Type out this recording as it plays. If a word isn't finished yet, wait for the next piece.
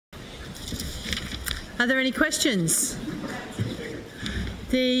Are there any questions?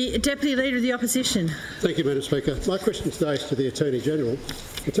 The Deputy Leader of the Opposition. Thank you, Madam Speaker. My question today is to the Attorney-General.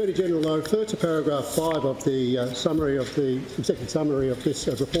 Attorney-General, I refer to paragraph 5 of the summary of the executive summary of this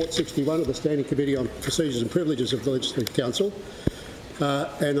Report 61 of the Standing Committee on Procedures and Privileges of the Legislative Council,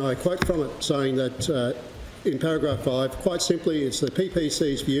 and I quote from it saying that in paragraph 5, quite simply, it's the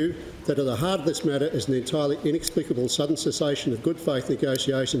PPC's view that at the heart of this matter is an entirely inexplicable sudden cessation of good faith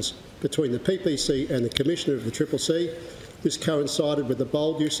negotiations between the PPC and the Commissioner of the CCC. This coincided with the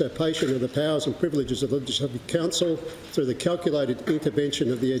bold usurpation of the powers and privileges of the Legislative Council through the calculated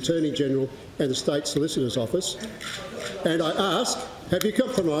intervention of the Attorney-General and the State Solicitor's Office. And I ask, have you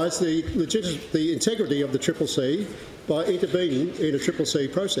compromised the integrity of the CCC by intervening in a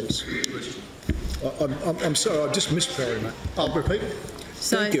CCC process? I'm sorry, I just missed Barry, mate. I'll repeat.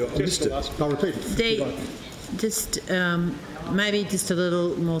 So, thank you. I missed it. I'll repeat it. Just maybe just a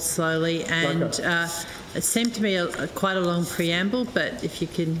little more slowly, and okay. It seemed to me quite a long preamble, but if you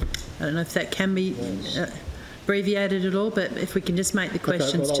can, I don't know if that can be abbreviated at all, but if we can just make the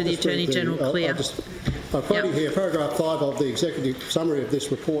questions to the Attorney-General clear. I'm quoting here paragraph 5 of the executive summary of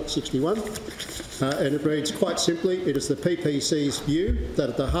this Report 61, and it reads quite simply, it is the PPC's view that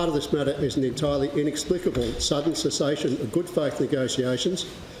at the heart of this matter is an entirely inexplicable sudden cessation of good faith negotiations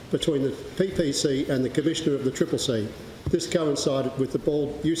between the PPC and the Commissioner of the CCC. This coincided with the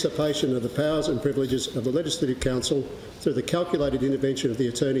bold usurpation of the powers and privileges of the Legislative Council through the calculated intervention of the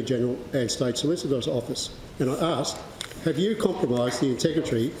Attorney-General and State Solicitor's Office. And I ask, have you compromised the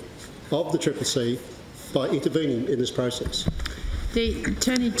integrity of the CCC by intervening in this process? The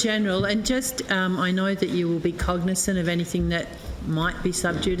Attorney-General, and just I know that you will be cognisant of anything that might be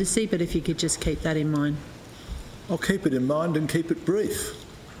sub judice, but if you could just keep that in mind. I'll keep it in mind and keep it brief.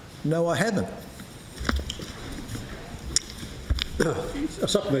 No, I haven't. A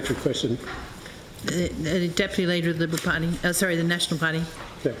supplementary question. The Deputy Leader of the Liberal Party, the National Party.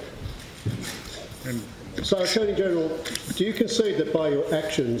 Yeah. So, Attorney-General, do you concede that by your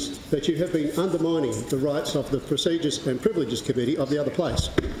actions that you have been undermining the rights of the Procedures and Privileges Committee of the other place?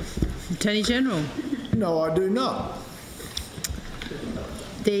 Attorney-General. No, I do not.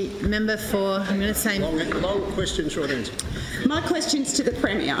 The member for, I'm going to say... Long question, short answer. My question's to the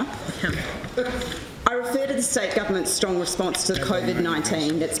Premier. I refer to the state government's strong response to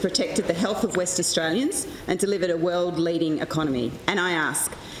COVID-19 that's protected the health of West Australians and delivered a world-leading economy. And I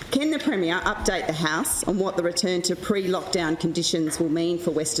ask, can the Premier update the House on what the return to pre-lockdown conditions will mean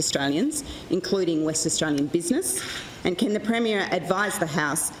for West Australians, including West Australian business? And can the Premier advise the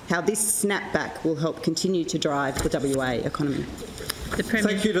House how this snapback will help continue to drive the WA economy?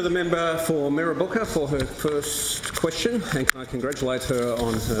 Thank you to the member for Mirrabooka for her first question, and can I congratulate her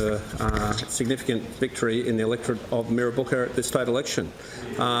on her significant victory in the electorate of Mirrabooka at this state election.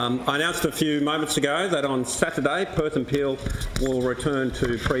 I announced a few moments ago that on Saturday Perth and Peel will return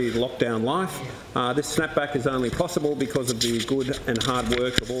to pre-lockdown life. This snapback is only possible because of the good and hard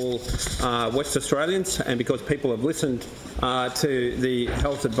work of all West Australians and because people have listened to the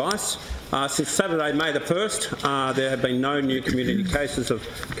health advice. Since Saturday, May the 1st, there have been no new community cases of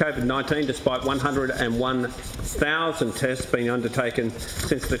COVID-19 despite 101,000 tests being undertaken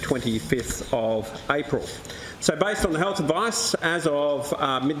since the 25th of April. So based on the health advice, as of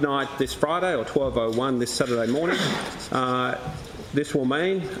midnight this Friday or 12:01 this Saturday morning, this will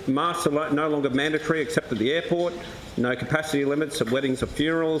mean masks are no longer mandatory except at the airport, no capacity limits at weddings or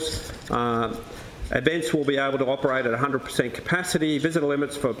funerals, events will be able to operate at 100% capacity. Visitor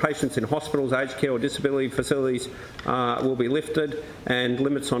limits for patients in hospitals, aged care or disability facilities will be lifted, and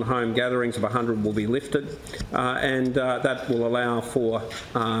limits on home gatherings of 100 will be lifted. And that will allow for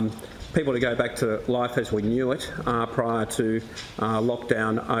people to go back to life as we knew it prior to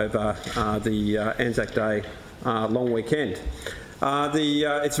lockdown over the Anzac Day long weekend.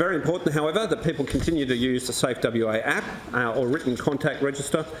 It's very important, however, that people continue to use the Safe WA app or written contact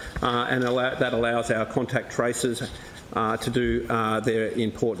register, and that allows our contact tracers to do their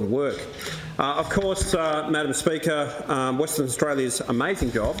important work. Of course, Madam Speaker, Western Australia's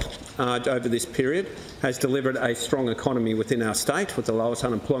amazing job over this period has delivered a strong economy within our state with the lowest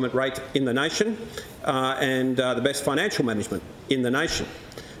unemployment rate in the nation and the best financial management in the nation.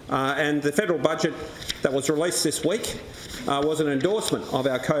 And the federal budget that was released this week was an endorsement of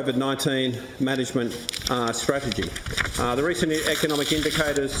our COVID-19 management strategy. The recent economic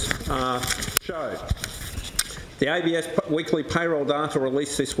indicators showed. The ABS weekly payroll data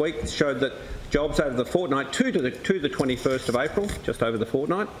released this week showed that jobs over the fortnight to the 21st of April, just over the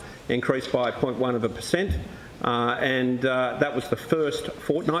fortnight, increased by 0.1%. And that was the first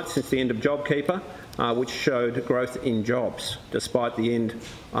fortnight since the end of JobKeeper which showed growth in jobs despite the end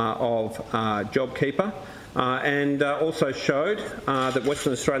of JobKeeper. And also showed that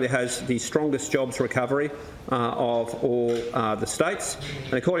Western Australia has the strongest jobs recovery of all the states.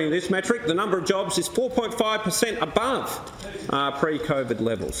 And according to this metric, the number of jobs is 4.5% above pre-COVID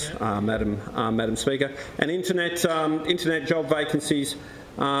levels, Madam Speaker. And internet job vacancies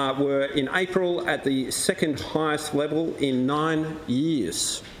were in April at the second highest level in 9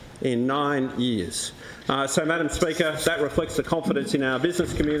 years. So, Madam Speaker, that reflects the confidence in our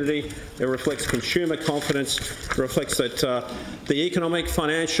business community, it reflects consumer confidence, it reflects that the economic,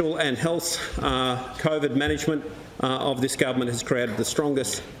 financial and health COVID management of this government has created the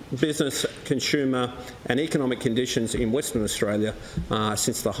strongest business, consumer and economic conditions in Western Australia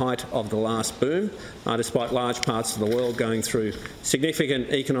since the height of the last boom, despite large parts of the world going through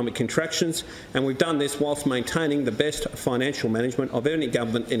significant economic contractions. And we've done this whilst maintaining the best financial management of any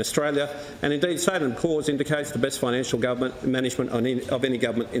government in Australia, and indeed Statement Clause indicates the best financial government management of any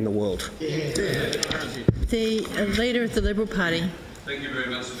government in the world. The Leader of the Liberal Party. Thank you very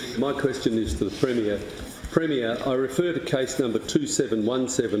much, Speaker. My question is to the Premier. Premier, I refer to case number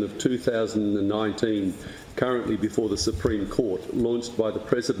 2717 of 2019, currently before the Supreme Court, launched by the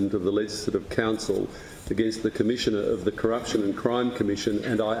President of the Legislative Council against the Commissioner of the Corruption and Crime Commission,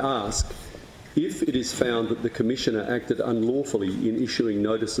 and I ask, if it is found that the Commissioner acted unlawfully in issuing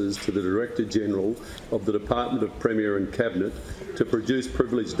notices to the Director-General of the Department of Premier and Cabinet to produce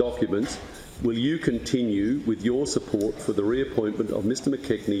privileged documents, will you continue with your support for the reappointment of Mr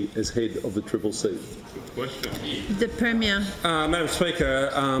McKechnie as head of the CCC? The Premier. Madam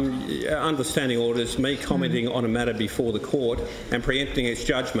Speaker, understanding orders, me commenting on a matter before the court and preempting its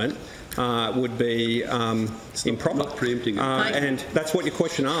judgment would be improper. Not preempting it. And that's what your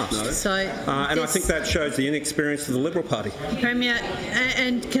question asked. No. So, and I think that shows the inexperience of the Liberal Party. Premier,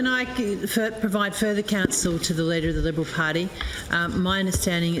 and can I provide further counsel to the Leader of the Liberal Party? My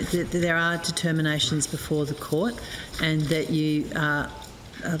understanding is that there are determinations before the court and that you are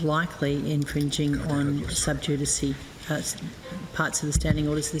likely infringing on sub judice parts of the standing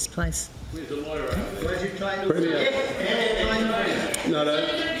orders of this place.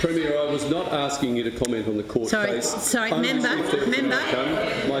 Premier, I was not asking you to comment on the court case. Sorry, member.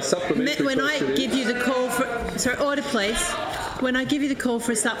 My supplementary When I question give you the call for... Sorry, order please. When I give you the call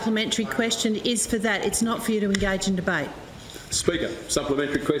for a supplementary question, it is for that. It's not for you to engage in debate. Speaker,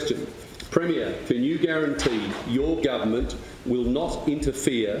 supplementary question. Premier, can you guarantee your government will not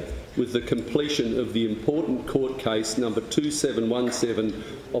interfere with the completion of the important court case number 2717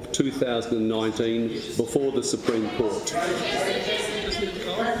 of 2019 before the Supreme Court?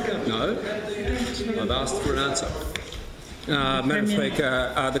 No. I've asked for an answer. Madam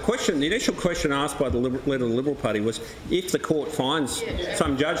Speaker, the initial question asked by the Leader of the Liberal Party was, if the court finds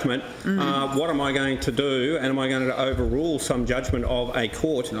some judgment, what am I going to do? And am I going to overrule some judgment of a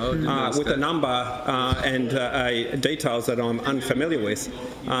court with a number and details that I'm unfamiliar with?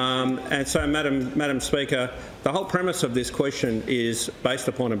 And so, Madam Speaker, the whole premise of this question is based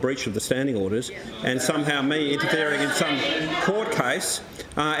upon a breach of the standing orders and somehow me interfering in some court case.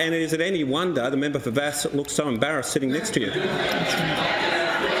 And is it any wonder the member for Vass looks so embarrassed sitting next to you?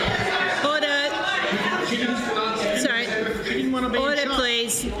 Order. Sorry. Order,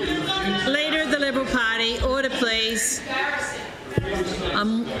 please. Leader of the Liberal Party, order, please.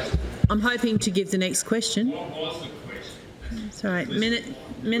 I'm hoping to give the next question. Sorry,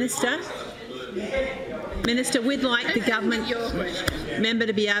 Minister. Minister, we'd like the government member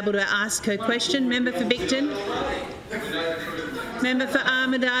to be able to ask her question. Member for Bicton. Member for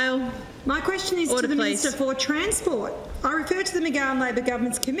Armidale. My question is to the Minister for Transport. I refer to the McGowan Labor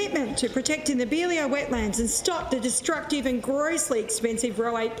government's commitment to protecting the Beelio wetlands and stop the destructive and grossly expensive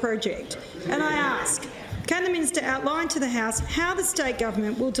Row 8 project. And I ask, can the Minister outline to the House how the state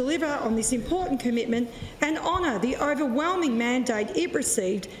government will deliver on this important commitment and honour the overwhelming mandate it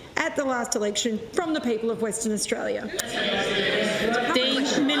received at the last election from the people of Western Australia?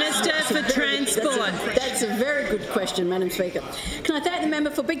 The Minister for Transport. That's a very good question, Madam Speaker. Can I thank the member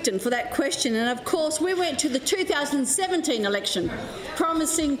for Bicton for that question? And of course, we went to the 2017 election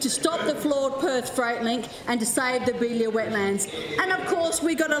promising to stop the flawed Perth Freight Link and to save the Beelio wetlands. And of course,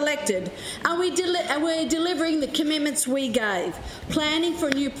 we got elected. And we're delivering the commitments we gave. Planning for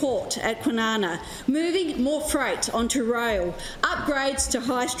a new port at Kwinana, moving more freight onto rail, upgrades to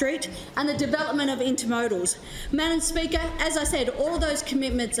High Street and the development of intermodals. Madam Speaker, as I said, all of those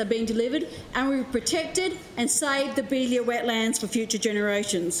commitments are being delivered and we've protected and saved the Beelio wetlands for future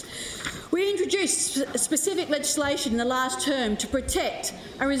generations. We introduced specific legislation in the last term to protect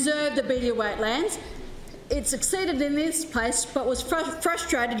and reserve the Beelio wetlands, it succeeded in this place but was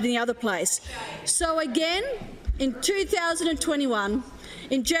frustrated in the other place. So again, in 2021,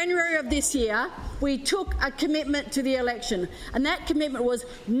 in January of this year, we took a commitment to the election, and that commitment was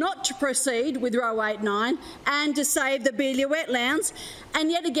not to proceed with Row 89 and to save the Beelia wetlands.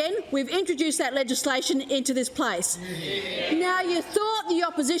 And yet again, we've introduced that legislation into this place. Now, you thought the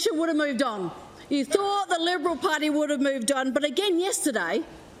opposition would have moved on. You thought the Liberal Party would have moved on, but again yesterday,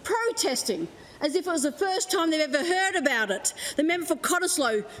 protesting as if it was the first time they've ever heard about it. The member for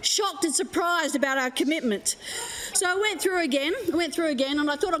Cottesloe, shocked and surprised about our commitment. So I went through again, and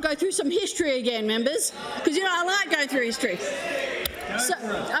I thought I'd go through some history again, members, because, you know, I like going through history. So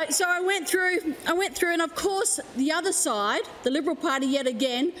I went through, and of course the other side, the Liberal Party yet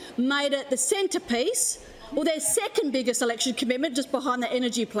again, made it the centrepiece, or their second biggest election commitment, just behind the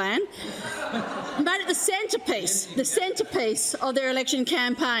energy plan, made it the centrepiece of their election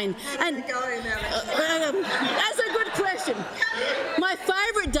campaign. And that's a good question. My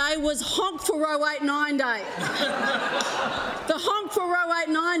favourite day was Honk for Row 89 Day. The Honk for Row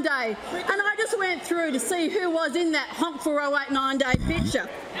 89 Day. And I just went through to see who was in that Honk for Row 89 Day picture.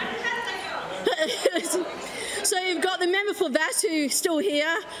 So you've got the member for Vass, who's still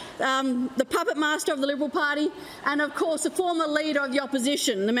here, the puppet master of the Liberal Party, and of course the former leader of the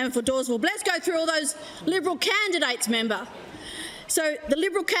opposition, the member for Dawesville. But let's go through all those Liberal candidates, member. So the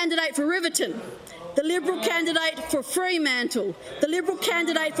Liberal candidate for Riverton, the Liberal candidate for Fremantle, the Liberal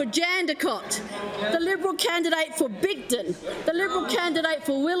candidate for Jandakot, the Liberal candidate for Bigton, the Liberal candidate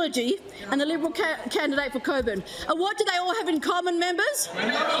for Willagee, and the Liberal candidate for Coburn. And what do they all have in common, members?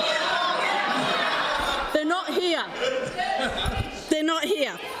 They're not here. They're not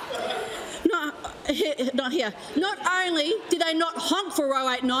here. Not here. Not only did they not honk for Row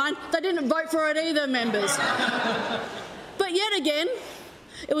 89, they didn't vote for it either, members. But yet again,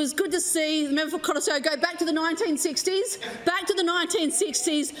 it was good to see the member for Cottesloe go back to the 1960s,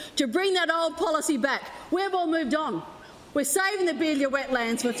 to bring that old policy back. We've all moved on. We're saving the Beelia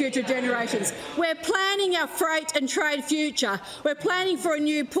wetlands for future generations. We're planning our freight and trade future. We're planning for a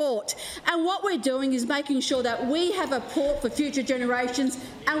new port. And what we're doing is making sure that we have a port for future generations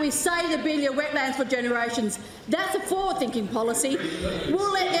and we save the Beelia wetlands for generations. That's a forward-thinking policy.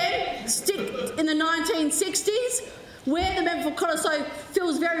 We'll let them stick in the 1960s, where the member for Cottesloe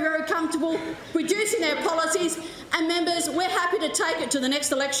feels very, very comfortable reducing their policies. And members, we're happy to take it to the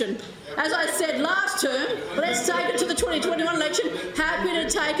next election. As I said last term, let's take it to the 2021 election. Happy to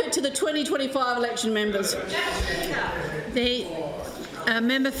take it to the 2025 election, members. The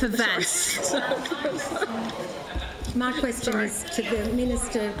member for Vass. My question is to the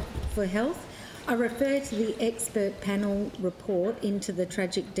Minister for Health. I refer to the expert panel report into the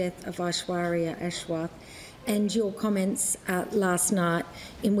tragic death of Aishwarya Ashwath and your comments last night,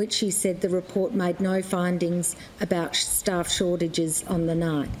 in which you said the report made no findings about staff shortages on the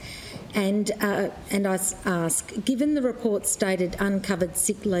night. And I ask, given the report stated uncovered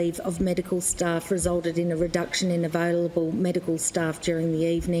sick leave of medical staff resulted in a reduction in available medical staff during the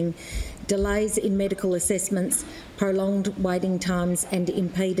evening, delays in medical assessments, prolonged waiting times and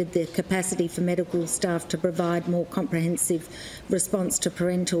impeded the capacity for medical staff to provide more comprehensive response to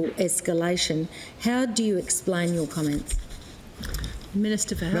parental escalation, how do you explain your comments?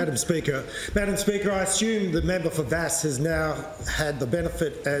 Minister for Health. Madam Speaker, I assume the member for Vass has now had the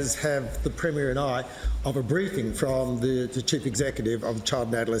benefit, as have the Premier and I, of a briefing from the Chief Executive of Child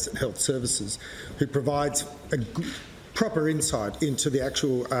and Adolescent Health Services, who provides a proper insight into the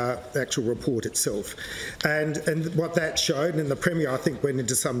actual report itself. And what that showed, and the Premier, I think, went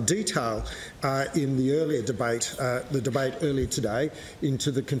into some detail in the earlier debate, the debate earlier today,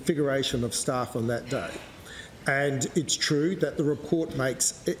 into the configuration of staff on that day. And it's true that the report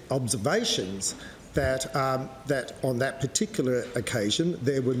makes observations that that on that particular occasion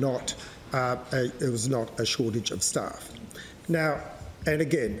there was not a shortage of staff. Now, and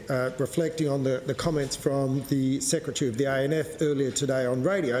again, reflecting on the comments from the Secretary of the ANF earlier today on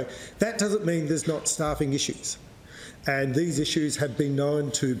radio, that doesn't mean there's not staffing issues. And these issues have been known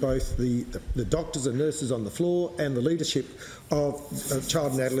to both the doctors and nurses on the floor and the leadership of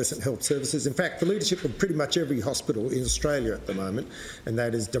Child and Adolescent Health Services. In fact, the leadership of pretty much every hospital in Australia at the moment, and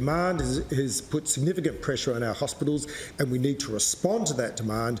that is demand has put significant pressure on our hospitals, and we need to respond to that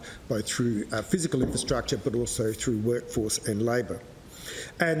demand both through physical infrastructure but also through workforce and labour.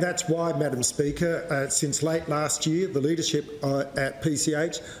 And that's why, Madam Speaker, since late last year, the leadership at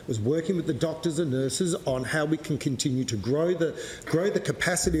PCH was working with the doctors and nurses on how we can continue to grow the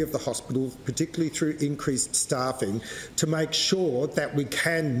capacity of the hospital, particularly through increased staffing, to make sure that we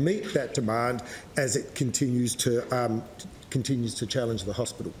can meet that demand as it continues to challenge the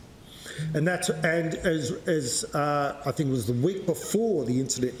hospital. And as I think it was the week before the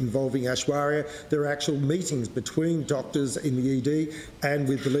incident involving Aishwarya, there were actual meetings between doctors in the ED and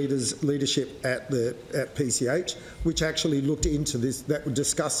with the leadership at PCH, which actually looked into this, that were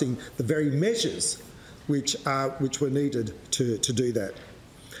discussing the very measures which were needed to do that.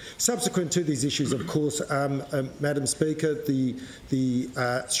 Subsequent to these issues, of course, Madam Speaker, the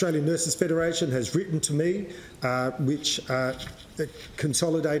Australian Nurses Federation has written to me,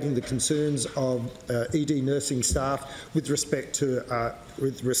 consolidating the concerns of ED nursing staff with respect to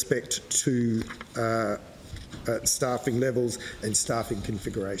staffing levels and staffing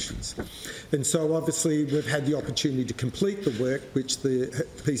configurations. And so obviously we've had the opportunity to complete the work which the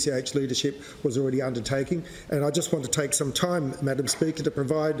PCH leadership was already undertaking, and I just want to take some time, Madam Speaker, to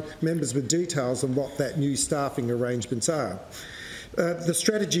provide members with details on what that new staffing arrangements are. The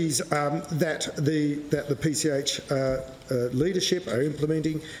strategies that the PCH leadership are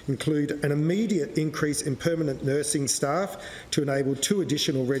implementing include an immediate increase in permanent nursing staff to enable 2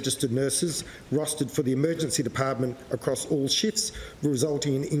 additional registered nurses rostered for the emergency department across all shifts,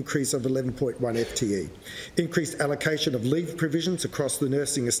 resulting in an increase of 11.1 FTE. Increased allocation of leave provisions across the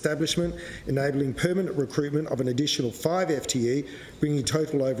nursing establishment, enabling permanent recruitment of an additional 5 FTE, bringing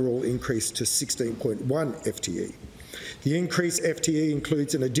total overall increase to 16.1 FTE. The increased FTE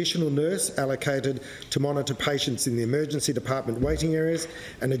includes an additional nurse allocated to monitor patients in the emergency department waiting areas,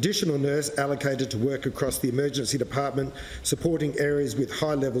 an additional nurse allocated to work across the emergency department, supporting areas with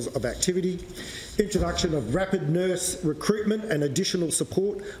high levels of activity, introduction of rapid nurse recruitment and additional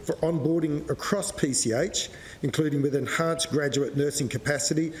support for onboarding across PCH, including with enhanced graduate nursing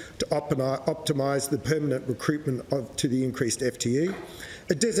capacity to optimise the permanent recruitment to the increased FTE,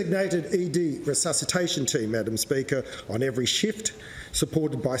 a designated ED resuscitation team, Madam Speaker, on every shift,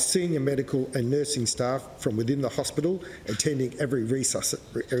 supported by senior medical and nursing staff from within the hospital, attending every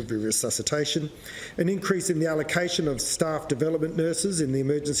resuscitation, an increase in the allocation of staff development nurses in the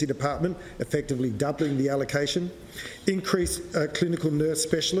emergency department, effectively doubling the allocation, increased clinical nurse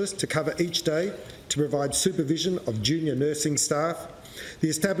specialists to cover each day to provide supervision of junior nursing staff, the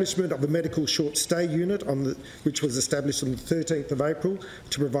establishment of a medical short stay unit which was established on the 13th of April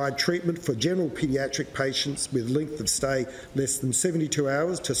to provide treatment for general paediatric patients with length of stay less than 72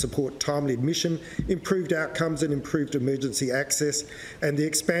 hours to support timely admission, improved outcomes and improved emergency access, and the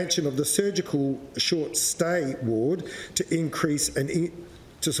expansion of the surgical short stay ward to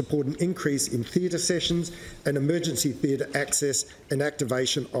support an increase in theatre sessions and emergency theatre access and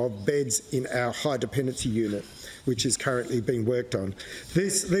activation of beds in our high dependency unit, which is currently being worked on.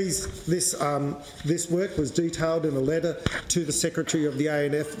 This work was detailed in a letter to the Secretary of the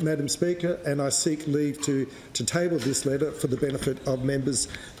ANF, Madam Speaker, and I seek leave to table this letter for the benefit of members'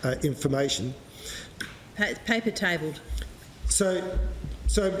 information. Paper tabled. So,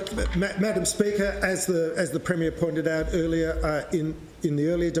 Madam Speaker, as the Premier pointed out earlier in the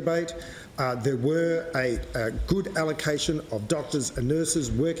earlier debate, there were a good allocation of doctors and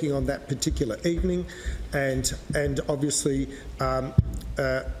nurses working on that particular evening, and obviously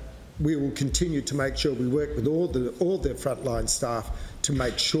we will continue to make sure we work with all the frontline staff to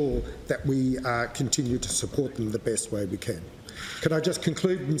make sure that we continue to support them the best way we can. Can I just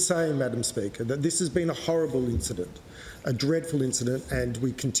conclude in saying, Madam Speaker, that this has been a horrible incident, a dreadful incident, and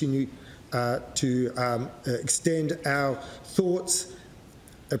we continue to extend our thoughts,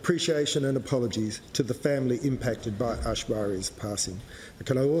 appreciation and apologies to the family impacted by Aishwarya's passing.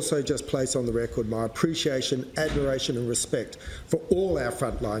 Can I also just place on the record my appreciation, admiration and respect for all our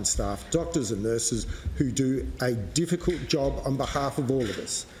frontline staff, doctors and nurses, who do a difficult job on behalf of all of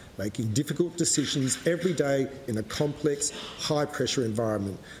us, making difficult decisions every day in a complex, high-pressure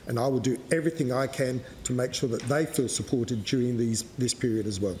environment. And I will do everything I can to make sure that they feel supported during this period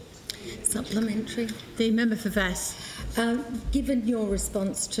as well. Supplementary. The member for Vass. Given your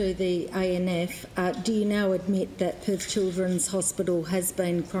response to the ANF, do you now admit that Perth Children's Hospital has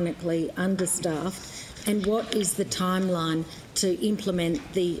been chronically understaffed, and what is the timeline to implement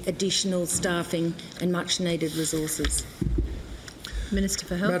the additional staffing and much-needed resources? Minister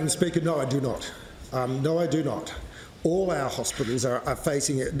for Health. Madam Speaker, no, I do not. No, I do not. All our hospitals are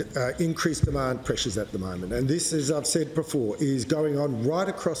facing increased demand pressures at the moment, and this, as I've said before, is going on right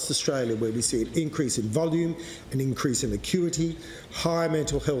across Australia, where we see an increase in volume, an increase in acuity, high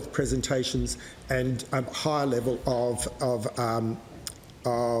mental health presentations, and a higher level of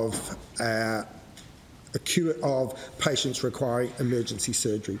patients requiring emergency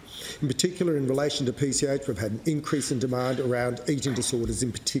surgery. In particular, in relation to PCH, we've had an increase in demand around eating disorders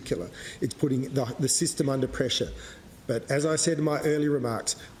in particular. It's putting the system under pressure. But as I said in my earlier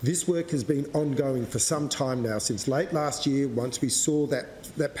remarks, this work has been ongoing for some time now, since late last year, once we saw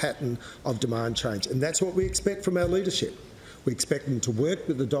that pattern of demand change. And that's what we expect from our leadership. We expect them to work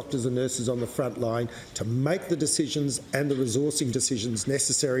with the doctors and nurses on the front line to make the decisions and the resourcing decisions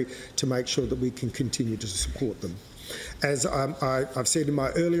necessary to make sure that we can continue to support them. As I've said in my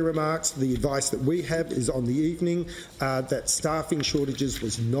earlier remarks, the advice that we have is on the evening that staffing shortages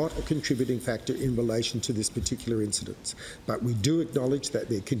was not a contributing factor in relation to this particular incident. But we do acknowledge that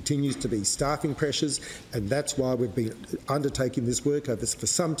there continues to be staffing pressures, and that's why we've been undertaking this work over for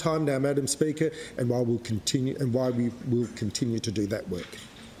some time now, Madam Speaker, and why we will continue to do that work.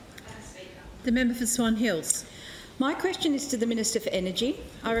 The member for Swan Hills. My question is to the Minister for Energy.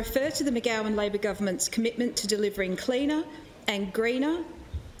 I refer to the McGowan Labor government's commitment to delivering cleaner and greener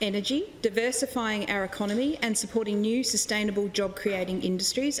energy, diversifying our economy and supporting new sustainable job-creating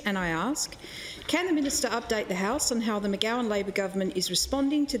industries, and I ask, can the Minister update the House on how the McGowan Labor government is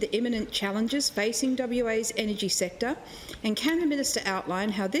responding to the imminent challenges facing WA's energy sector, and can the Minister outline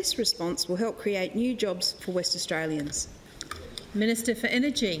how this response will help create new jobs for West Australians? Minister for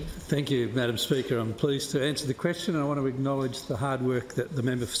Energy. Thank you, Madam Speaker. I'm pleased to answer the question. I want to acknowledge the hard work that the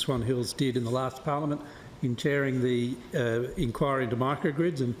member for Swan Hills did in the last parliament in chairing the inquiry into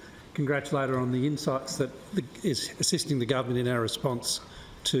microgrids, and congratulate her on the insights that is assisting the government in our response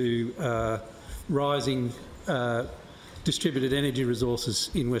to rising distributed energy resources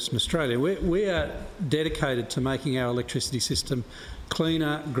in Western Australia. We are dedicated to making our electricity system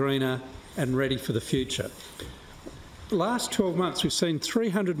cleaner, greener and ready for the future. Last 12 months, we've seen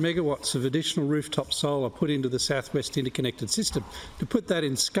 300 megawatts of additional rooftop solar put into the South West interconnected system. To put that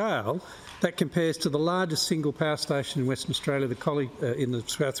in scale, that compares to the largest single power station in Western Australia, the Collie, in the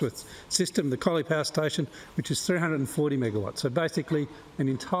South West system, the Collie Power Station, which is 340 megawatts. So basically, an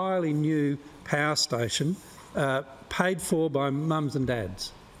entirely new power station paid for by mums and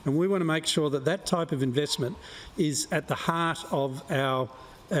dads. And we want to make sure that that type of investment is at the heart of our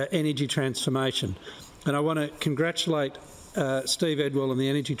energy transformation. And I want to congratulate Steve Edwell and the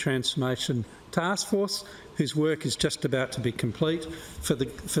Energy Transformation Task Force, whose work is just about to be complete, for the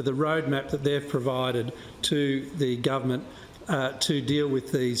roadmap that they've provided to the government to deal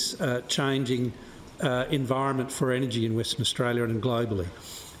with these changing environment for energy in Western Australia and globally.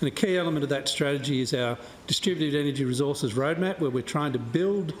 And a key element of that strategy is our distributed energy resources roadmap, where we're trying to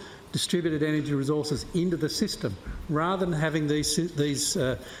build distributed energy resources into the system rather than having these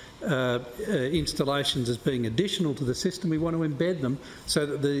installations as being additional to the system. We want to embed them so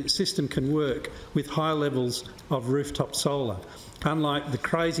that the system can work with high levels of rooftop solar. Unlike the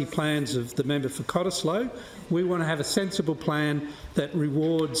crazy plans of the member for Cottesloe, we want to have a sensible plan that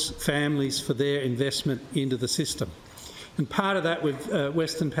rewards families for their investment into the system. And part of that,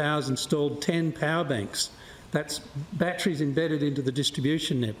 Western Power's installed 10 power banks. That's batteries embedded into the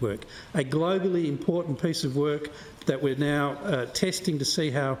distribution network, a globally important piece of work that we're now testing to see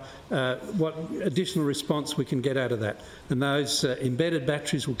how what additional response we can get out of that. And those embedded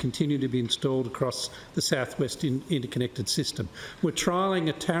batteries will continue to be installed across the South West interconnected system. We're trialling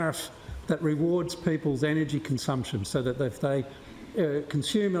a tariff that rewards people's energy consumption, so that if they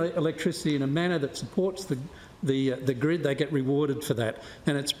consume electricity in a manner that supports the grid, they get rewarded for that.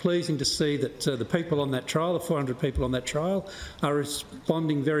 And it's pleasing to see that the people on that trial, the 400 people on that trial, are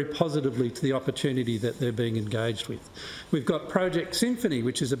responding very positively to the opportunity that they're being engaged with. We've got Project Symphony,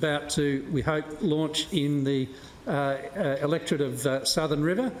 which is about to, we hope, launch in the electorate of Southern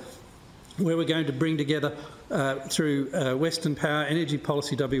River, where we're going to bring together through Western Power, Energy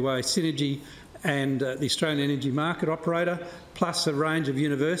Policy WA, Synergy and the Australian Energy Market Operator, plus a range of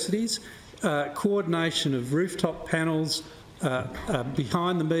universities, coordination of rooftop panels,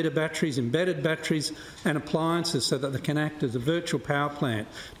 behind-the-meter batteries, embedded batteries and appliances, so that they can act as a virtual power plant,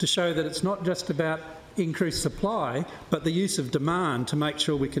 to show that it's not just about increased supply, but the use of demand to make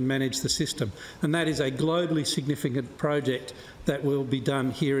sure we can manage the system. And that is a globally significant project that will be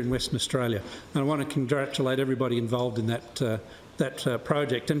done here in Western Australia. And I want to congratulate everybody involved in that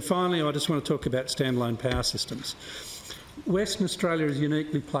project. And finally, I just want to talk about standalone power systems. Western Australia is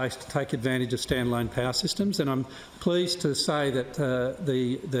uniquely placed to take advantage of standalone power systems, and I'm pleased to say that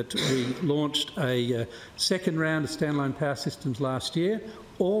we launched a second round of standalone power systems last year,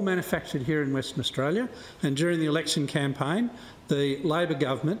 all manufactured here in Western Australia. And during the election campaign, the Labor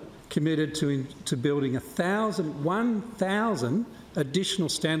government committed to building 1,000 additional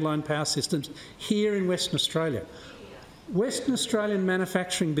standalone power systems here in Western Australia. Western Australian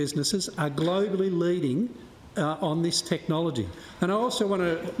manufacturing businesses are globally leading on this technology. And I also want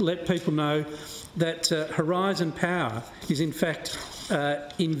to let people know that Horizon Power is in fact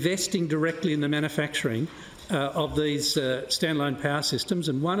investing directly in the manufacturing of these standalone power systems,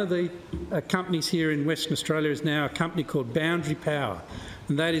 and one of the companies here in Western Australia is now a company called Boundary Power,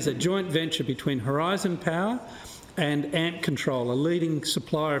 and that is a joint venture between Horizon Power and AMP Control, a leading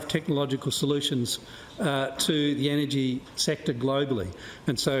supplier of technological solutions to the energy sector globally.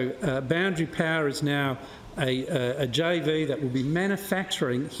 And so Boundary Power is now a JV that will be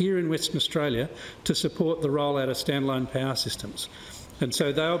manufacturing here in Western Australia to support the rollout of standalone power systems. And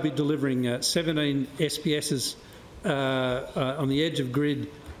so they'll be delivering 17 SPSs on the edge of grid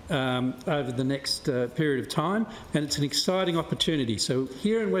over the next period of time, and it's an exciting opportunity. So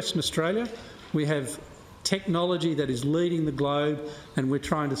here in Western Australia, we have technology that is leading the globe, and we're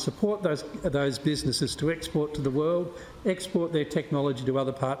trying to support those businesses to export to the world, export their technology to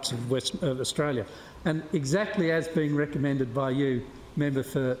other parts of Australia. And exactly as being recommended by you, Member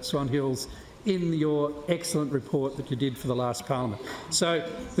for Swan Hills, in your excellent report that you did for the last Parliament. So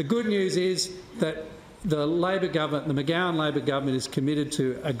the good news is that the Labor government, the McGowan Labor government, is committed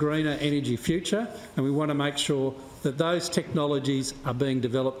to a greener energy future, and we want to make sure that those technologies are being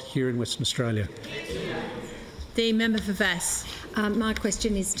developed here in Western Australia. The member for Vass. My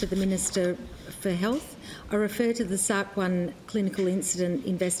question is to the Minister for Health. I refer to the SARC-1 clinical incident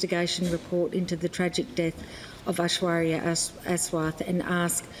investigation report into the tragic death of Aishwarya Aswath and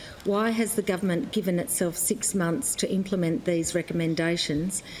ask, why has the government given itself 6 months to implement these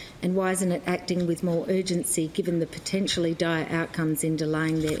recommendations, and why isn't it acting with more urgency given the potentially dire outcomes in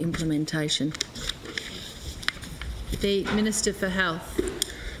delaying their implementation? The Minister for Health.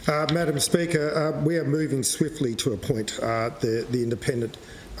 Madam Speaker, we are moving swiftly to appoint the independent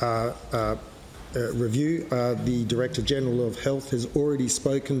review. The Director-General of Health has already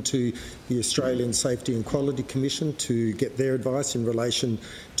spoken to the Australian Safety and Quality Commission to get their advice in relation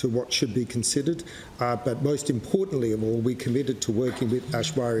to what should be considered. But most importantly of all, we committed to working with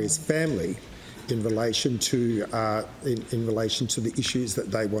Aishwarya's family in relation to the issues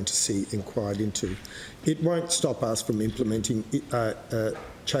that they want to see inquired into. It won't stop us from implementing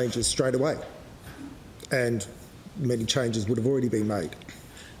changes straight away, and many changes would have already been made.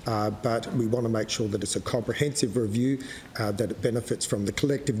 But we want to make sure that it's a comprehensive review, that it benefits from the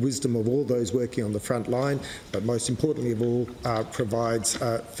collective wisdom of all those working on the front line, but most importantly of all, provides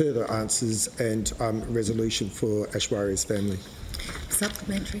further answers and resolution for Aishwarya's family.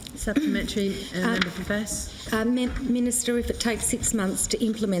 Supplementary. Member for Vass. Minister, if it takes 6 months to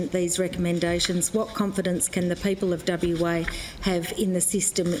implement these recommendations, what confidence can the people of WA have in the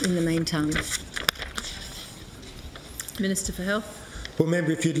system in the meantime? Minister for Health. Well,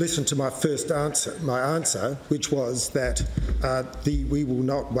 member, if you'd listened to my answer, which was that we will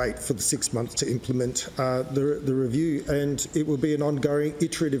not wait for the 6 months to implement the review, and it will be an ongoing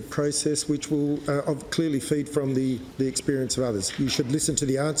iterative process which will clearly feed from the experience of others. You should listen to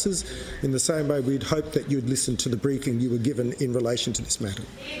the answers in the same way we'd hope that you'd listen to the briefing you were given in relation to this matter.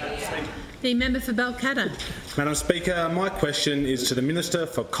 The member for Balcatta. Madam Speaker, my question is to the Minister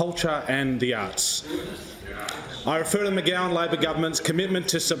for Culture and the Arts. I refer to the McGowan Labor government's commitment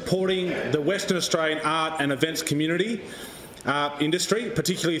to supporting the Western Australian art and events community industry,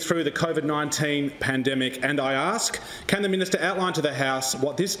 particularly through the COVID-19 pandemic, and I ask, can the Minister outline to the House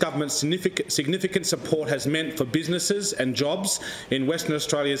what this government's significant support has meant for businesses and jobs in Western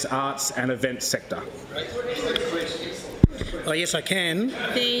Australia's arts and events sector? Oh, yes, I can.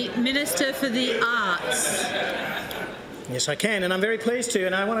 The Minister for the Arts. Yes, I can, and I'm very pleased to,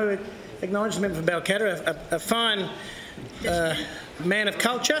 and I want to acknowledge the member for Balcatta, a fine man of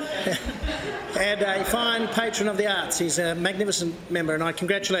culture and a fine patron of the arts. He's a magnificent member, and I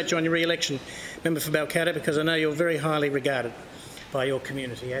congratulate you on your re-election, member for Balcatta, because I know you're very highly regarded by your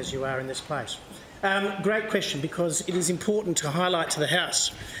community, as you are in this place. Great question, because it is important to highlight to the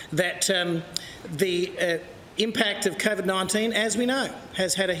House that the impact of COVID-19, as we know,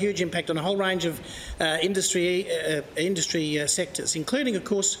 has had a huge impact on a whole range of industry sectors, including, of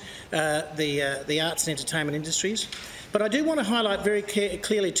course, the arts and entertainment industries. But I do want to highlight very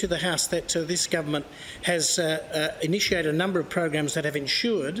clearly to the House that this government has initiated a number of programs that have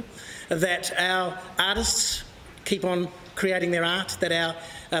ensured that our artists keep on creating their art, that our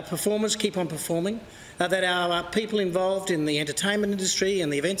performers keep on performing, that our people involved in the entertainment industry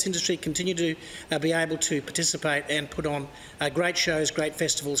and the events industry continue to be able to participate and put on great shows, great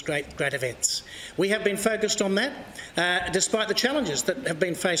festivals, great events. We have been focused on that, despite the challenges that have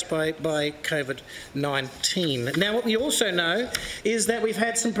been faced by COVID-19. Now, what we also know is that we've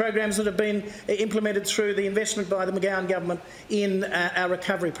had some programs that have been implemented through the investment by the McGowan government in our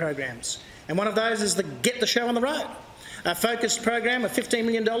recovery programs. And one of those is the Get the Show on the Road. focused program of $15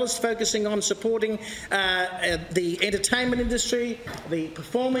 million focusing on supporting the entertainment industry, the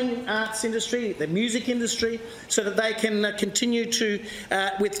performing arts industry, the music industry, so that they can continue to,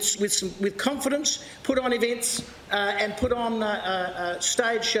 with confidence, put on events and put on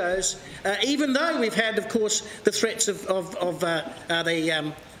stage shows, even though we've had, of course, the threats of the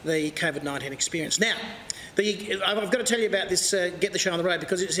COVID-19 experience. Now, I've got to tell you about this Get the Show on the Road,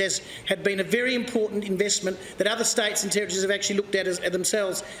 because it had been a very important investment that other states and territories have actually looked at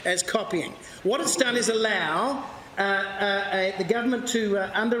themselves as copying. What it's done is allow the government to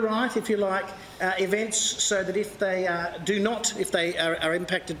underwrite, if you like, events, so that if they are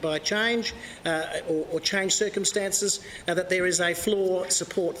impacted by change or change circumstances, that there is a floor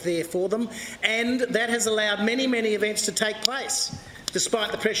support there for them, and that has allowed many events to take place,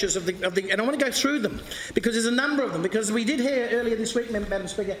 despite the pressures of the. And I want to go through them, because there's a number of them. Because we did hear earlier this week, Madam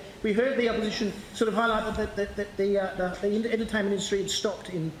Speaker, we heard the opposition sort of highlight that the entertainment industry had stopped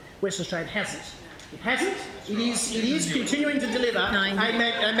in Western Australia. It hasn't. It hasn't. It is continuing to deliver a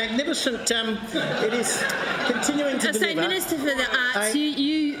magnificent. It is continuing to deliver. So, Minister for the Arts,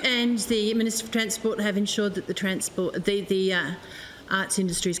 you and the Minister for Transport have ensured that the arts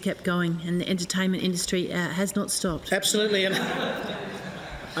industry has kept going, and the entertainment industry has not stopped. Absolutely, and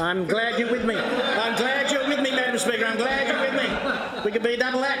I'm glad you're with me. I'm glad you're with me, Madam Speaker. I'm glad you're with me. We could be a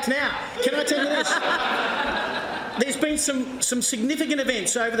double act now. Can I tell you this? There's been some significant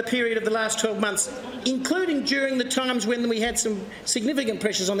events over the period of the last 12 months, including during the times when we had some significant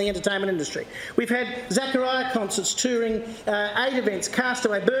pressures on the entertainment industry. We've had Zachariah concerts touring 8 events: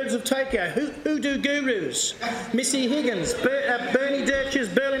 Castaway, Birds of Tokyo, Hoodoo Gurus, Missy Higgins, Bernie Dirch's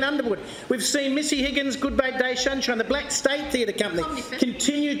Berlin Underwood. We've seen Missy Higgins, Good Bad Day Sunshine, the Black State Theatre Company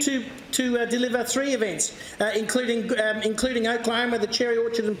continue to deliver 3 events, including Oklahoma, the Cherry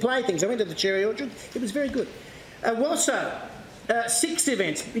Orchard and Playthings. I went to the Cherry Orchard. It was very good. Also, 6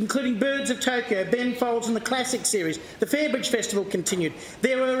 events, including Birds of Tokyo, Ben Folds and the Classic Series. The Fairbridge Festival continued.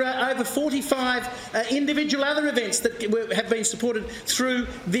 There were over 45 individual other events that have been supported through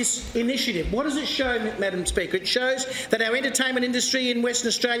this initiative. What does it show, Madam Speaker? It shows that our entertainment industry in Western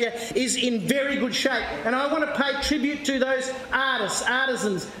Australia is in very good shape. And I want to pay tribute to those artists,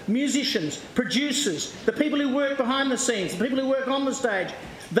 artisans, musicians, producers, the people who work behind the scenes, the people who work on the stage,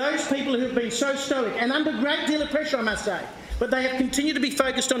 those people who have been so stoic and under a great deal of pressure, I must say. But they have continued to be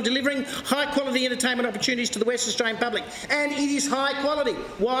focused on delivering high-quality entertainment opportunities to the West Australian public. And it is high quality.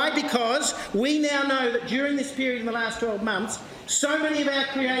 Why? Because we now know that during this period in the last 12 months, so many of our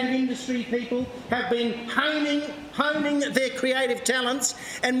creative industry people have been honing their creative talents,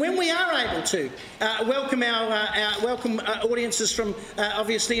 and when we are able to welcome audiences from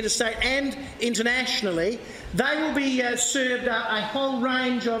obviously interstate and internationally, they will be served a whole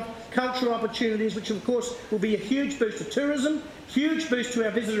range of cultural opportunities, which of course will be a huge boost to tourism, huge boost to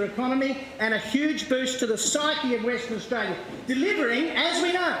our visitor economy, and a huge boost to the psyche of Western Australia, delivering, as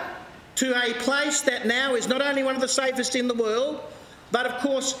we know, to a place that now is not only one of the safest in the world, but of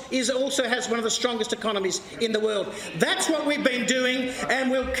course also has one of the strongest economies in the world. That's what we've been doing, and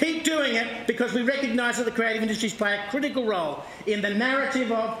we'll keep doing it, because we recognise that the creative industries play a critical role in the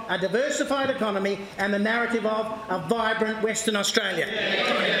narrative of a diversified economy and the narrative of a vibrant Western Australia.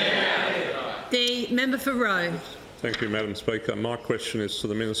 The member for Roe. Thank you, Madam Speaker. My question is to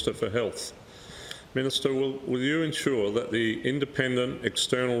the Minister for Health. Minister, will you ensure that the independent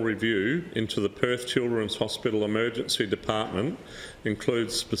external review into the Perth Children's Hospital Emergency Department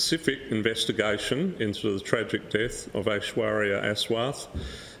includes specific investigation into the tragic death of Aishwarya Aswath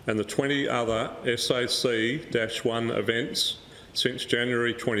and the 20 other SAC-1 events since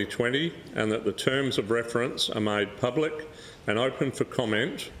January 2020, and that the terms of reference are made public and open for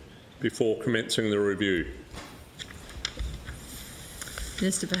comment before commencing the review?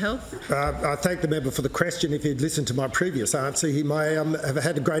 Minister for Health. I thank the member for the question. If he'd listened to my previous answer, he may have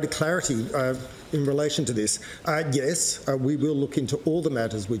had a greater clarity in relation to this. Yes, we will look into all the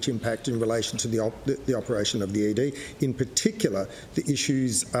matters which impact in relation to the operation of the ED, in particular the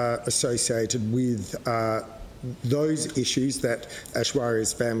issues associated with those issues that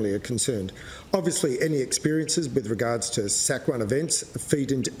Aishwarya's family are concerned. Obviously, any experiences with regards to SAC-1 events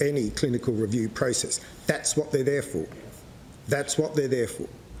feed into any clinical review process. That's what they're there for. That's what they're there for.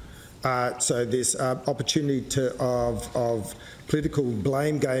 So this opportunity of political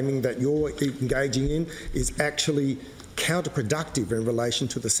blame gaming that you're engaging in is actually counterproductive in relation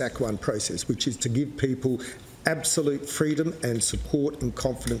to the SAC-1 process, which is to give people absolute freedom and support and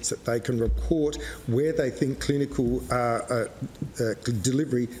confidence that they can report where they think clinical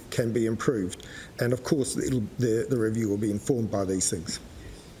delivery can be improved. And of course, the review will be informed by these things.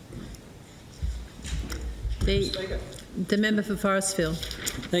 The member for Forestfield.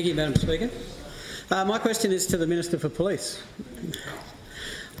 Thank you, Madam Speaker. My question is to the Minister for Police.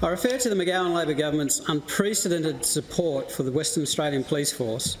 I refer to the McGowan Labor government's unprecedented support for the Western Australian Police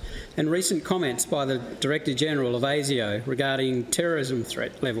Force and recent comments by the Director-General of ASIO regarding terrorism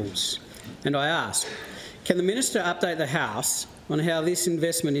threat levels. And I ask, can the Minister update the House on how this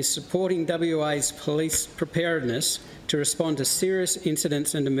investment is supporting WA's police preparedness to respond to serious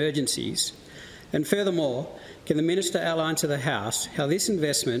incidents and emergencies? And furthermore, can the Minister outline to the House how this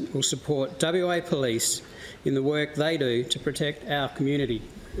investment will support WA Police in the work they do to protect our community?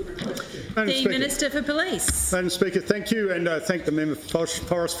 The Minister for Police. Madam Speaker, thank you, and thank the member for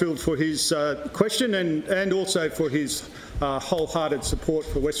Forestfield for his question and also for his wholehearted support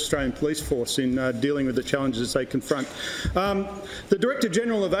for West Australian Police Force in dealing with the challenges they confront. The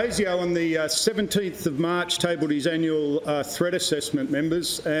Director-General of ASIO on the 17th of March tabled his annual threat assessment,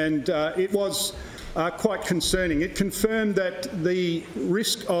 members, and it was quite concerning. It confirmed that the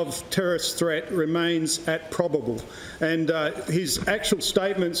risk of terrorist threat remains at probable, and his actual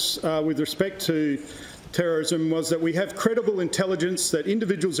statements with respect to terrorism was that we have credible intelligence that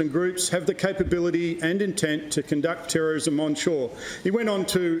individuals and groups have the capability and intent to conduct terrorism onshore. He went on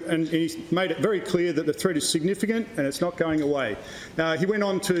to, and he made it very clear that the threat is significant and it's not going away. He went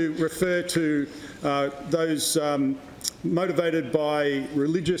on to refer to those motivated by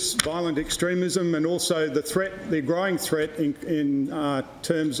religious violent extremism and also the threat, the growing threat in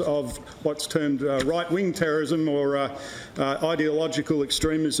terms of what's termed right-wing terrorism or ideological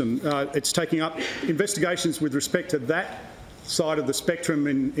extremism. It's taking up investigations with respect to that side of the spectrum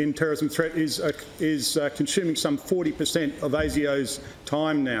in terrorism threat is consuming some 40% of ASIO's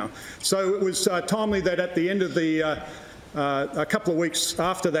time now. So it was timely that at the end of the a couple of weeks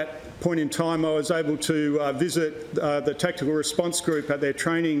after that point in time, I was able to visit the Tactical Response Group at their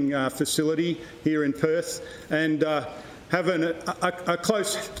training facility here in Perth and have a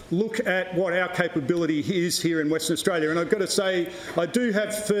close look at what our capability is here in Western Australia. And I've got to say, I do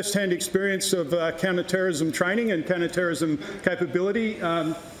have first-hand experience of counter-terrorism training and counter-terrorism capability.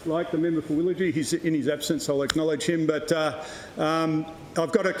 Like the member for Willagee, he's in his absence, I'll acknowledge him, but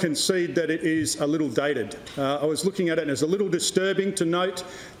I've got to concede that it is a little dated. I was looking at it and it's a little disturbing to note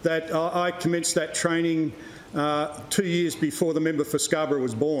that I commenced that training 2 years before the member for Scarborough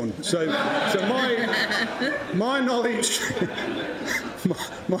was born. So my knowledge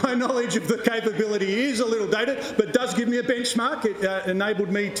my knowledge of the capability is a little dated, but does give me a benchmark. It enabled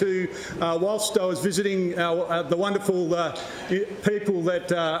me to, whilst I was visiting the wonderful people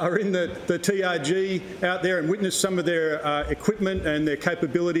that are in the TRG out there and witness some of their equipment and their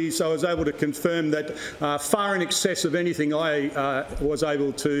capabilities, I was able to confirm that far in excess of anything I was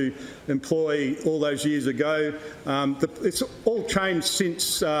able to employ all those years ago. It's all changed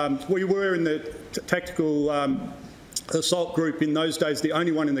since we were in the tactical assault group in those days, the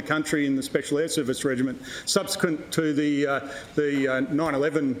only one in the country in the Special Air Service Regiment. Subsequent to the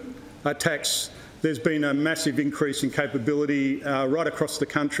 9/11 attacks, there's been a massive increase in capability right across the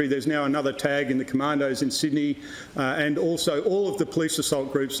country. There's now another tag in the commandos in Sydney, and also all of the police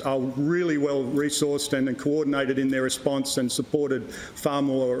assault groups are really well resourced and coordinated in their response and supported far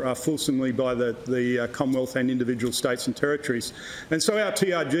more fulsomely by the Commonwealth and individual states and territories. And so our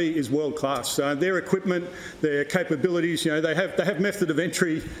TRG is world class. Their equipment, their capabilities, you know, they have method of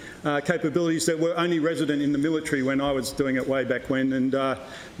entry capabilities that were only resident in the military when I was doing it way back when, and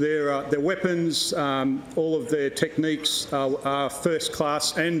their weapons, all of their techniques are first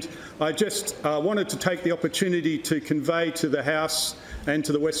class. And I just wanted to take the opportunity to convey to the House and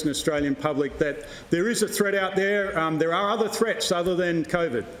to the Western Australian public that there is a threat out there. There are other threats other than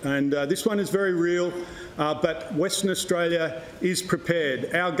COVID, and this one is very real, but Western Australia is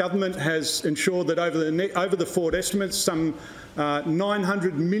prepared. Our government has ensured that over the forward estimates, some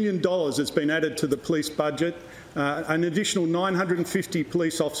 $900 million has been added to the police budget. An additional 950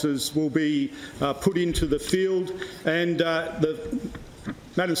 police officers will be put into the field, and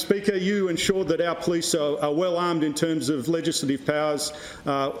Madam Speaker, you ensured that our police are well armed in terms of legislative powers,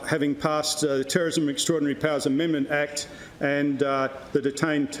 having passed the Terrorism Extraordinary Powers Amendment Act and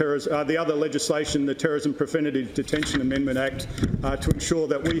the other legislation, the Terrorism Preventative Detention Amendment Act, to ensure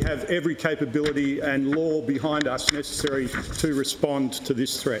that we have every capability and law behind us necessary to respond to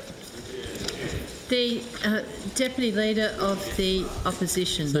this threat. The Deputy Leader of the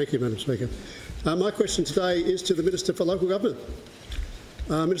Opposition. Thank you, Madam Speaker. My question today is to the Minister for Local Government.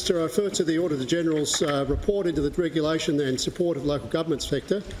 Minister, I refer to the Auditor-General's report into the regulation and support of the local government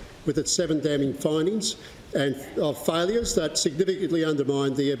sector with its 7 damning findings and of failures that significantly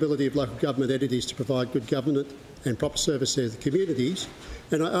undermine the ability of local government entities to provide good government and proper service to the communities.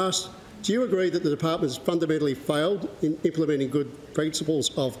 And I ask Do you agree that the department has fundamentally failed in implementing good principles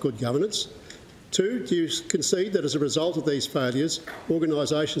of good governance? 2, do you concede that as a result of these failures,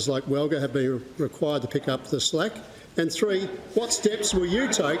 organisations like WELGA have been required to pick up the slack? And 3, what steps will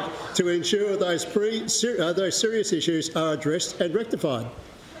you take to ensure those serious issues are addressed and rectified?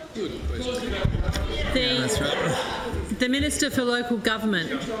 The Minister for Local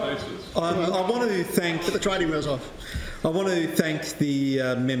Government. I want to thank the trading wheels off. I want to thank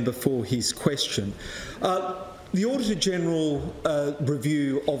the member for his question. The Auditor General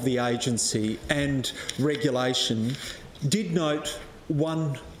review of the agency and regulation did note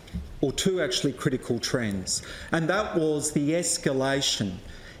one or two actually critical trends, and that was the escalation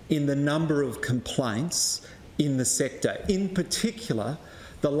in the number of complaints in the sector, in particular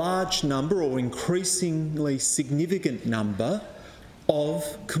the large number or increasingly significant number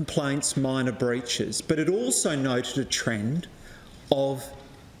of complaints, minor breaches, but it also noted a trend of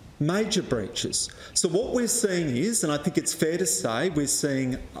major breaches. So what we're seeing is, and I think it's fair to say, we're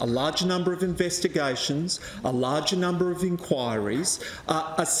seeing a larger number of investigations, a larger number of inquiries,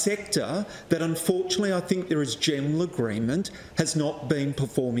 a sector that unfortunately I think there is general agreement has not been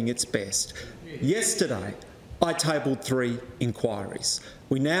performing its best. Yesterday, I tabled 3 inquiries.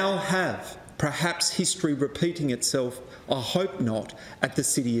 We now have perhaps history repeating itself, I hope not, at the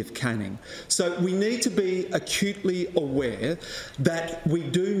City of Canning. So we need to be acutely aware that we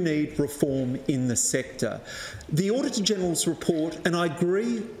do need reform in the sector. The Auditor General's report, and I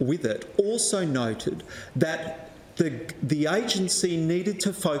agree with it, also noted that the agency needed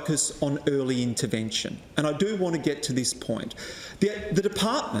to focus on early intervention. And I do want to get to this point. The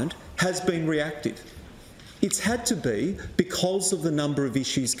department has been reactive. It's had to be because of the number of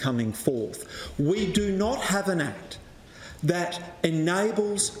issues coming forth. We do not have an act that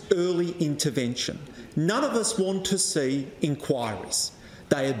enables early intervention. None of us want to see inquiries.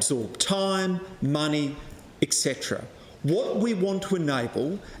 They absorb time, money, etc. What we want to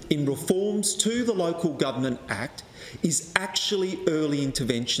enable in reforms to the Local Government Act is actually early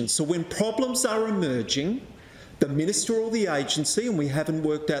intervention. So when problems are emerging, the minister or the agency, and we haven't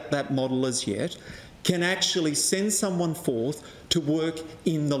worked out that model as yet, can actually send someone forth to work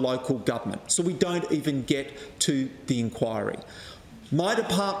in the local government. So we don't even get to the inquiry. My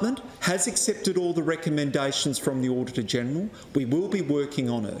department has accepted all the recommendations from the Auditor General. We will be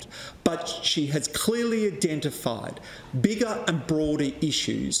working on it. But she has clearly identified bigger and broader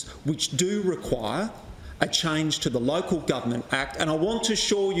issues which do require a change to the Local Government Act. And I want to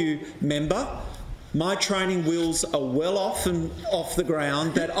assure you, member, my training wheels are well off and off the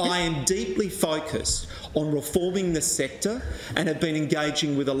ground, that I am deeply focused on reforming the sector and have been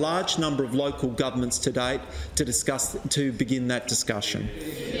engaging with a large number of local governments to date to begin that discussion.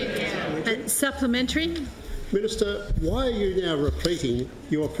 Supplementary. Minister, why are you now repeating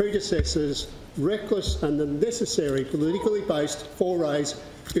your predecessor's reckless and unnecessary politically based forays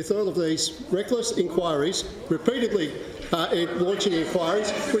with all of these reckless inquiries, repeatedly launching inquiries,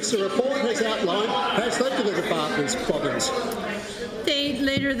 which the report has outlined has led to the department's problems? The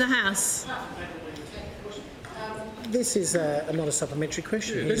Leader of the House. This is not a supplementary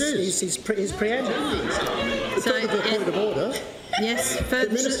question. It is. He's preempted. So, the point of order. Yes, further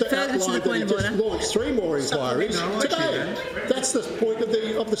the minister to the point of order. Just launched 3 more inquiries today. That's the point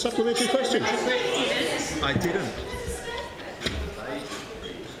of the supplementary question. I didn't.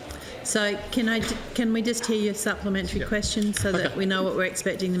 So can we just hear your supplementary question so that we know what we're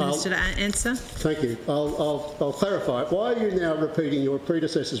expecting the minister to answer? Thank you. I'll clarify. Why are you now repeating your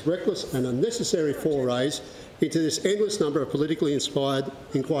predecessor's reckless and unnecessary forays into this endless number of politically inspired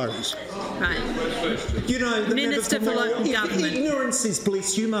inquiries? Right. You know, the Minister for Local Government. If ignorance is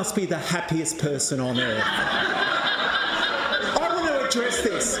bliss, you must be the happiest person on earth. I want to address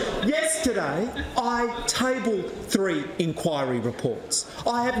this. Yesterday, I tabled 3 inquiry reports.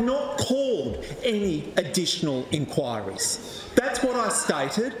 I have not called any additional inquiries. That's what I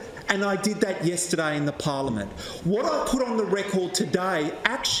stated, and I did that yesterday in the Parliament. What I put on the record today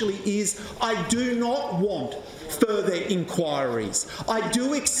actually is I do not want further inquiries. I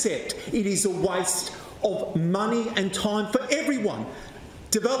do accept it is a waste of money and time for everyone.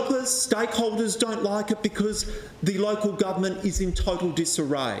 Developers, stakeholders don't like it because the local government is in total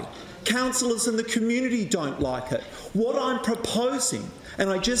disarray. Councillors and the community don't like it. What I'm proposing,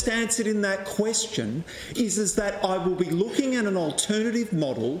 and I just answered in that question, is that I will be looking at an alternative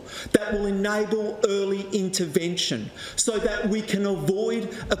model that will enable early intervention so that we can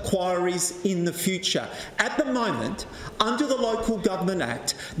avoid inquiries in the future. At the moment, under the Local Government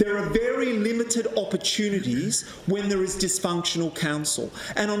Act, there are very limited opportunities when there is dysfunctional council.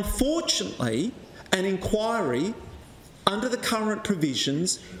 And unfortunately, an inquiry under the current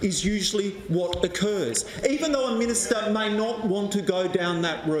provisions is usually what occurs, even though a minister may not want to go down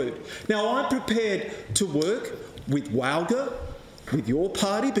that route. Now, I'm prepared to work with WALGA, with your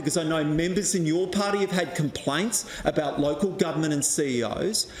party, because I know members in your party have had complaints about local government and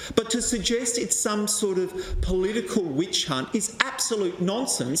CEOs, but to suggest it's some sort of political witch hunt is absolute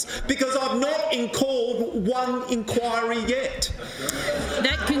nonsense, because I've not called one inquiry yet.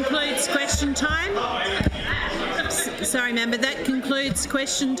 That concludes question time. Sorry, member, that concludes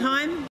question time.